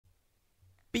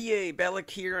B.A. Bellec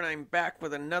here, and I'm back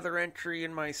with another entry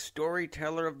in my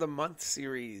Storyteller of the Month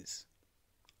series.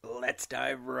 Let's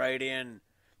dive right in.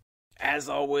 As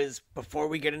always, before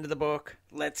we get into the book,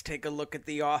 let's take a look at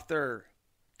the author.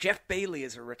 Jeff Bailey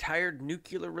is a retired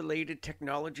nuclear-related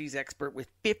technologies expert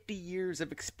with 50 years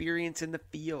of experience in the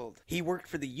field. He worked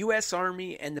for the U.S.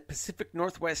 Army and the Pacific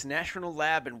Northwest National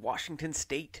Lab in Washington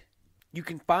State. You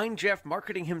can find Jeff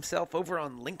marketing himself over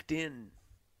on LinkedIn.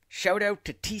 Shout out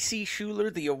to T.C. Schuler,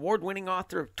 the award-winning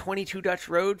author of 22 Dutch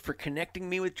Road, for connecting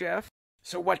me with Jeff.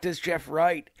 So what does Jeff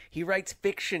write? He writes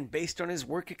fiction based on his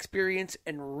work experience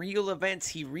and real events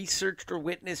he researched or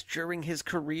witnessed during his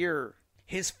career.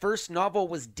 His first novel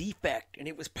was Defect, and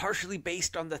it was partially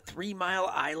based on the 3 Mile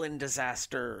Island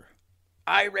disaster.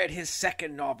 I read his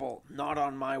second novel, Not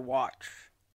on My Watch,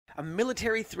 a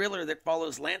military thriller that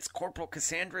follows Lance Corporal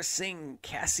Cassandra Sing,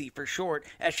 Cassie for short,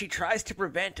 as she tries to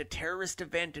prevent a terrorist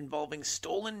event involving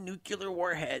stolen nuclear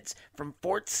warheads from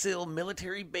Fort Sill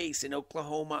military base in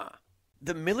Oklahoma.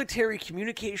 The military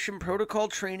communication protocol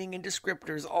training and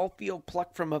descriptors all feel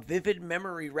plucked from a vivid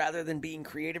memory rather than being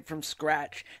created from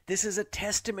scratch. This is a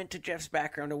testament to Jeff's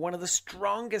background and one of the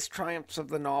strongest triumphs of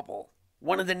the novel.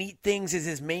 One of the neat things is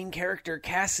his main character,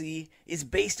 Cassie, is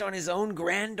based on his own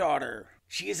granddaughter.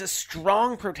 She is a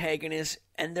strong protagonist,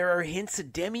 and there are hints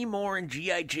of Demi Moore and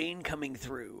G.I. Jane coming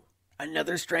through.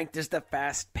 Another strength is the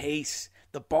fast pace.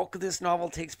 The bulk of this novel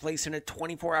takes place in a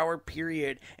 24-hour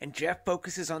period, and Jeff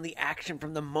focuses on the action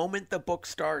from the moment the book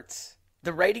starts.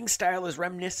 The writing style is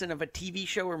reminiscent of a TV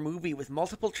show or movie, with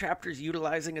multiple chapters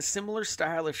utilizing a similar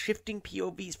style of shifting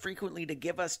POVs frequently to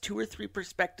give us 2 or 3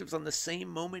 perspectives on the same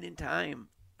moment in time.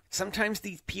 Sometimes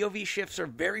these POV shifts are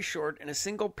very short, and a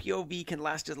single POV can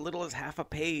last as little as half a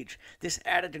page. This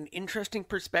added an interesting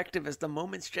perspective, as the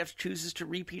moments Jeff chooses to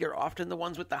repeat are often the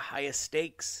ones with the highest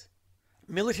stakes.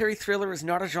 Military thriller is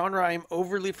not a genre I am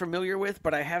overly familiar with,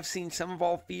 but I have seen Some of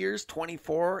All Fears,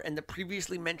 24, and the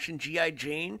previously mentioned G.I.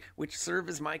 Jane, which serve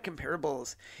as my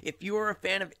comparables. If you are a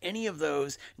fan of any of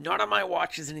those, Not on My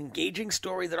Watch is an engaging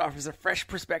story that offers a fresh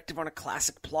perspective on a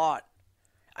classic plot.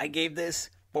 I gave this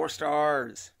 4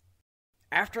 stars.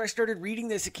 After I started reading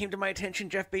this, it came to my attention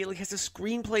Jeff Bailey has a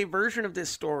screenplay version of this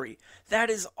story. That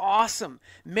is awesome.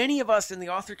 Many of us in the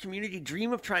author community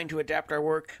dream of trying to adapt our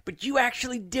work, but you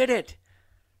actually did it.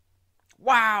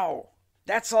 Wow.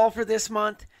 That's all for this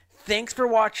month. Thanks for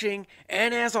watching,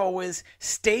 and as always,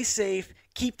 stay safe,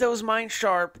 keep those minds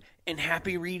sharp, and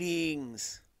happy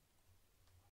readings.